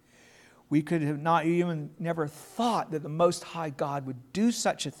thing. We could have not even never thought that the Most High God would do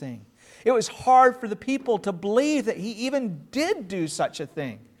such a thing. It was hard for the people to believe that He even did do such a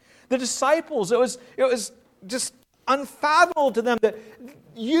thing. The disciples, it was just unfathomable to them that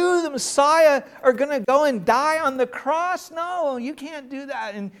you, the Messiah, are going to go and die on the cross. No, you can't do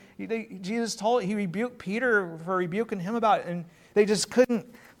that. And Jesus He rebuked Peter for rebuking him about it, and they just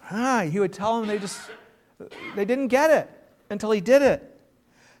couldn't. He would tell them they didn't get it until He did it.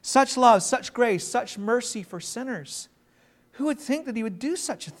 Such love, such grace, such mercy for sinners. Who would think that He would do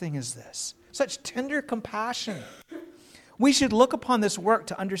such a thing as this? Such tender compassion. We should look upon this work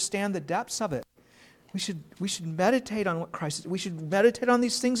to understand the depths of it. We should meditate on what Christ is. We should meditate on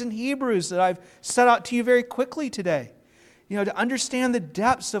these things in Hebrews that I've set out to you very quickly today. To understand the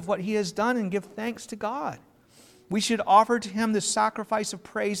depths of what He has done and give thanks to God. We should offer to Him the sacrifice of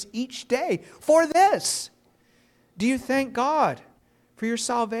praise each day for this. Do you thank God for your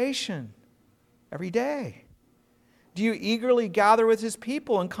salvation every day? Do you eagerly gather with His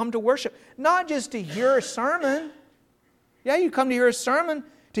people and come to worship? Not just to hear a sermon. Yeah, you come to hear a sermon,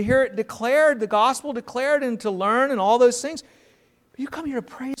 to hear it declared, the gospel declared, and to learn and all those things. But you come here to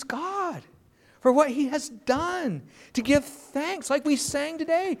praise God for what He has done, to give thanks, like we sang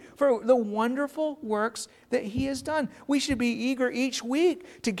today, for the wonderful works that He has done. We should be eager each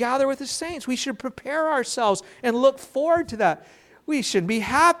week to gather with the saints. We should prepare ourselves and look forward to that. We should be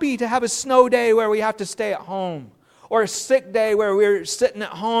happy to have a snow day where we have to stay at home, or a sick day where we're sitting at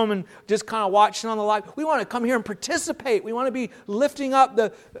home and just kind of watching on the live. We want to come here and participate. We want to be lifting up,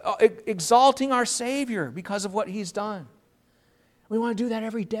 exalting our Savior because of what He's done. We want to do that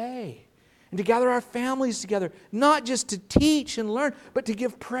every day. And to gather our families together, not just to teach and learn, but to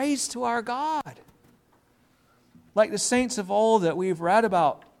give praise to our God. Like the saints of old that we've read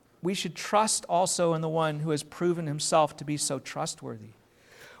about, we should trust also in the one who has proven Himself to be so trustworthy.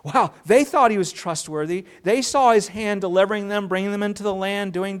 Wow, they thought He was trustworthy. They saw His hand delivering them, bringing them into the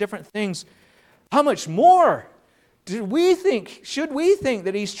land, doing different things. How much more should we think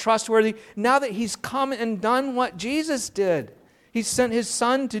that He's trustworthy now that He's come and done what Jesus did? He sent His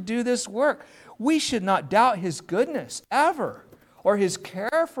Son to do this work. We should not doubt His goodness ever, or His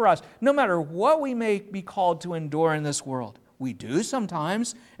care for us, no matter what we may be called to endure in this world. We do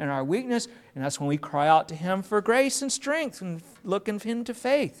sometimes in our weakness, and that's when we cry out to Him for grace and strength and look in Him to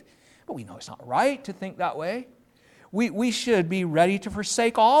faith. But we know it's not right to think that way. We should be ready to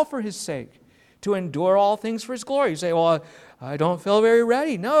forsake all for His sake, to endure all things for His glory. You say, well, I don't feel very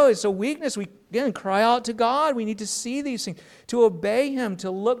ready. No, it's a weakness. We, again, cry out to God. We need to see these things, to obey Him,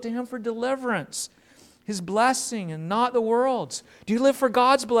 to look to Him for deliverance, His blessing and not the world's. Do you live for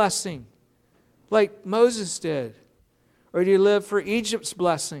God's blessing like Moses did? Or do you live for Egypt's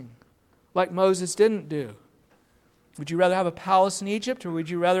blessing like Moses didn't do? Would you rather have a palace in Egypt, or would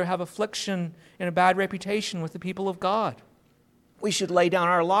you rather have affliction and a bad reputation with the people of God? We should lay down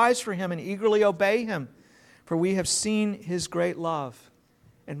our lives for Him and eagerly obey Him, for we have seen His great love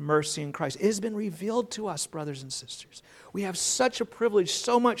and mercy in Christ. It has been revealed to us, brothers and sisters. We have such a privilege,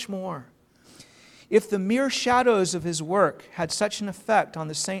 so much more. If the mere shadows of His work had such an effect on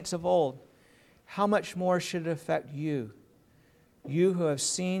the saints of old, how much more should it affect you? You who have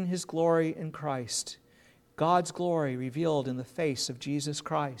seen His glory in Christ, God's glory revealed in the face of Jesus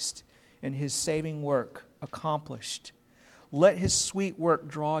Christ and His saving work accomplished. Let His sweet work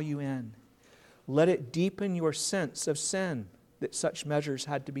draw you in. Let it deepen your sense of sin that such measures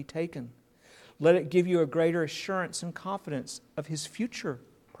had to be taken. Let it give you a greater assurance and confidence of His future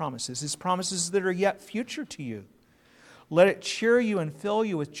promises, His promises that are yet future to you. Let it cheer you and fill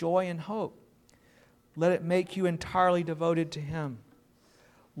you with joy and hope. Let it make you entirely devoted to Him.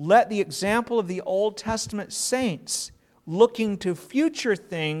 Let the example of the Old Testament saints looking to future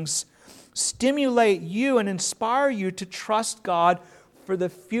things stimulate you and inspire you to trust God for the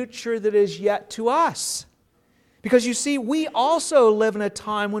future that is yet to us. Because you see, we also live in a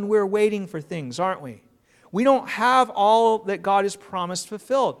time when we're waiting for things, aren't we? We don't have all that God has promised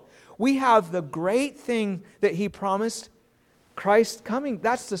fulfilled. We have the great thing that He promised, Christ coming.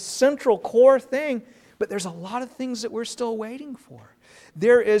 That's the central core thing. But there's a lot of things that we're still waiting for.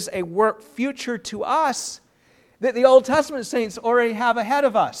 There is a work future to us that the Old Testament saints already have ahead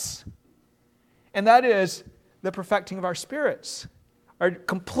of us. And that is the perfecting of our spirits, our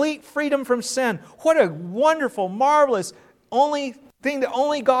complete freedom from sin. What a wonderful, marvelous, only thing that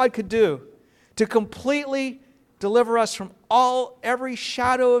only God could do to completely deliver us from every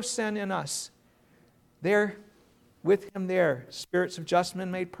shadow of sin in us. There, with Him there, spirits have just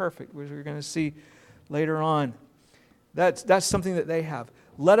been made perfect, which we're going to see later on. That's something that they have.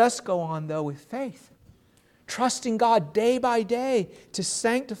 Let us go on, though, with faith, trusting God day by day to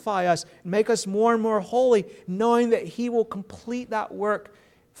sanctify us and make us more and more holy, knowing that He will complete that work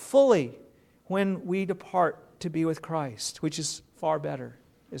fully when we depart to be with Christ, which is far better,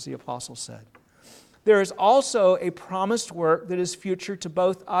 as the apostle said. There is also a promised work that is future to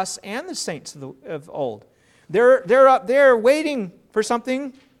both us and the saints of old. They're up there waiting for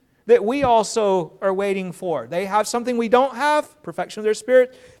something that we also are waiting for. They have something we don't have, perfection of their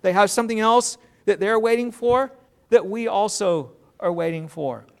spirit. They have something else that they're waiting for that we also are waiting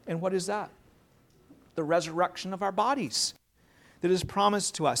for. And what is that? The resurrection of our bodies that is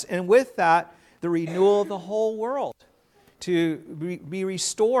promised to us. And with that, the renewal of the whole world to be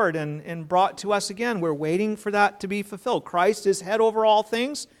restored and brought to us again. We're waiting for that to be fulfilled. Christ is head over all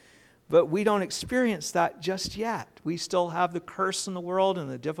things, but we don't experience that just yet. We still have the curse in the world and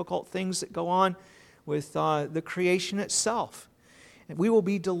the difficult things that go on with the creation itself. And we will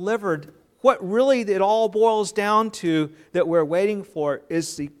be delivered. What really it all boils down to that we're waiting for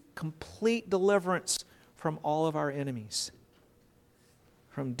is the complete deliverance from all of our enemies.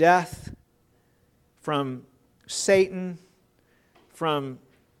 From death, from Satan, from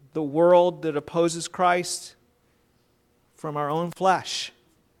the world that opposes Christ, from our own flesh.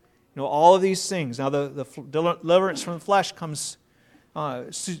 All of these things. Now, the deliverance from the flesh comes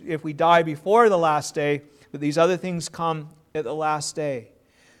if we die before the last day, but these other things come at the last day.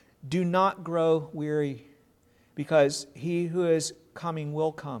 Do not grow weary, because He who is coming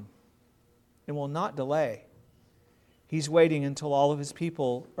will come and will not delay. He's waiting until all of His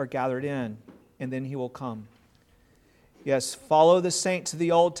people are gathered in, and then He will come. Yes, follow the saints of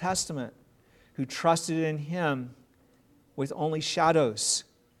the Old Testament who trusted in Him with only shadows.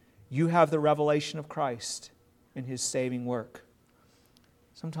 You have the revelation of Christ and His saving work.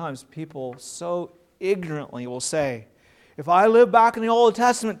 Sometimes people so ignorantly will say, if I live back in the Old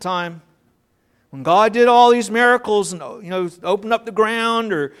Testament time, when God did all these miracles and opened up the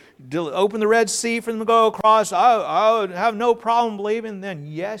ground or opened the Red Sea for them to go across, I would have no problem believing. Then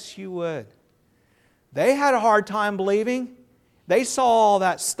yes, you would. They had a hard time believing. They saw all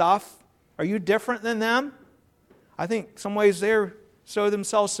that stuff. Are you different than them? I think some ways they show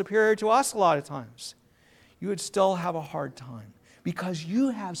themselves superior to us a lot of times. You would still have a hard time because you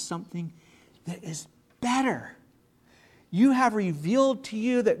have something that is better. You have revealed to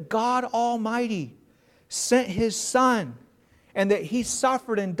you that God Almighty sent His Son and that He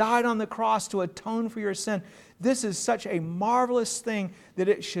suffered and died on the cross to atone for your sin. This is such a marvelous thing that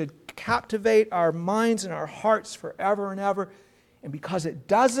it should captivate our minds and our hearts forever and ever. And because it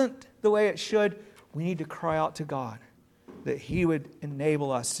doesn't the way it should, we need to cry out to God that He would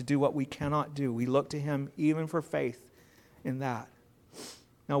enable us to do what we cannot do. We look to Him even for faith in that.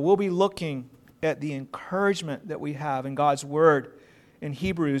 Now we'll be looking at the encouragement that we have in God's Word in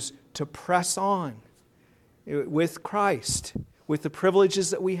Hebrews to press on with Christ, with the privileges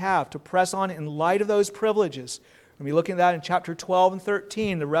that we have, to press on in light of those privileges. We'll be looking at that in chapter 12 and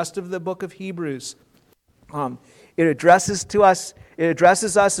 13, the rest of the book of Hebrews. It addresses us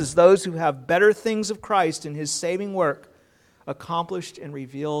as those who have better things of Christ and His saving work accomplished and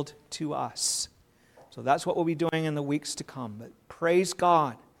revealed to us. So that's what we'll be doing in the weeks to come. But praise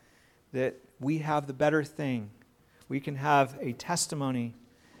God that we have the better thing. We can have a testimony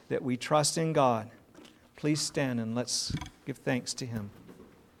that we trust in God. Please stand and let's give thanks to Him.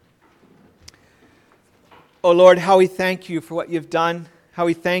 Oh Lord, how we thank You for what You've done. How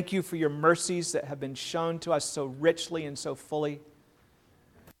we thank You for Your mercies that have been shown to us so richly and so fully.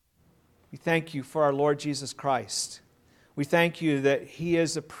 We thank You for our Lord Jesus Christ. We thank You that He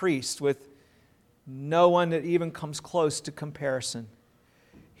is a priest with no one that even comes close to comparison.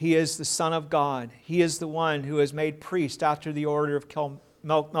 He is the Son of God. He is the one who is made priest after the order of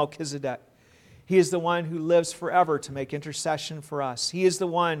Melchizedek. He is the one who lives forever to make intercession for us. He is the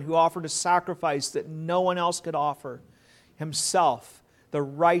one who offered a sacrifice that no one else could offer. Himself, the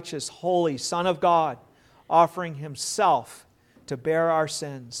righteous, holy Son of God, offering Himself to bear our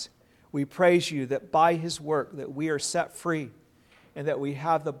sins. We praise You that by His work that we are set free and that we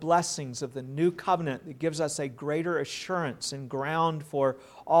have the blessings of the new covenant that gives us a greater assurance and ground for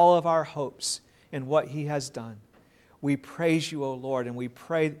all of our hopes in what He has done. We praise You, O Lord, and we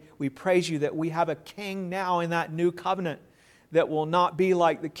praise You that we have a king now in that new covenant that will not be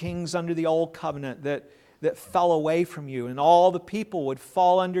like the kings under the old covenant, that that fell away from you, and all the people would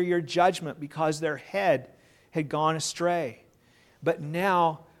fall under your judgment because their head had gone astray. But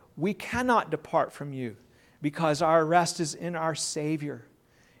now we cannot depart from you because our rest is in our Savior.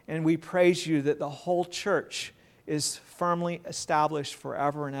 And we praise you that the whole church is firmly established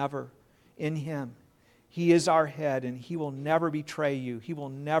forever and ever in Him. He is our head, and He will never betray you. He will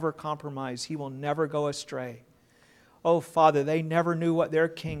never compromise. He will never go astray. Oh, Father, they never knew what their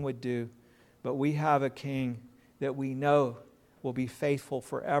king would do, but we have a king that we know will be faithful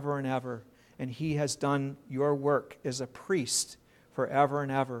forever and ever, and He has done your work as a priest forever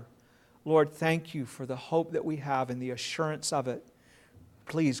and ever. Lord, thank you for the hope that we have and the assurance of it.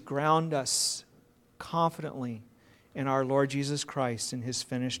 Please ground us confidently in our Lord Jesus Christ and His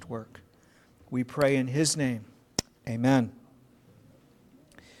finished work. We pray in His name. Amen.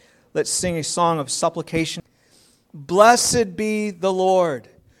 Let's sing a song of supplication. Blessed be the Lord,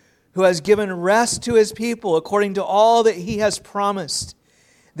 who has given rest to His people according to all that He has promised.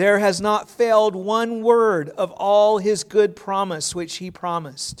 There has not failed one word of all His good promise which He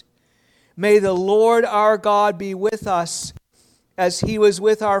promised. May the Lord our God be with us as He was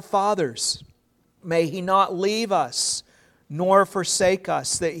with our fathers. May He not leave us nor forsake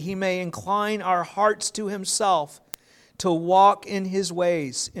us, that He may incline our hearts to Himself, to walk in His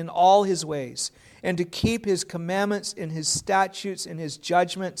ways, in all His ways, and to keep His commandments and His statutes and His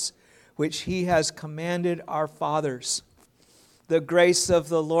judgments, which He has commanded our fathers. The grace of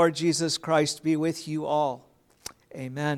the Lord Jesus Christ be with you all. Amen.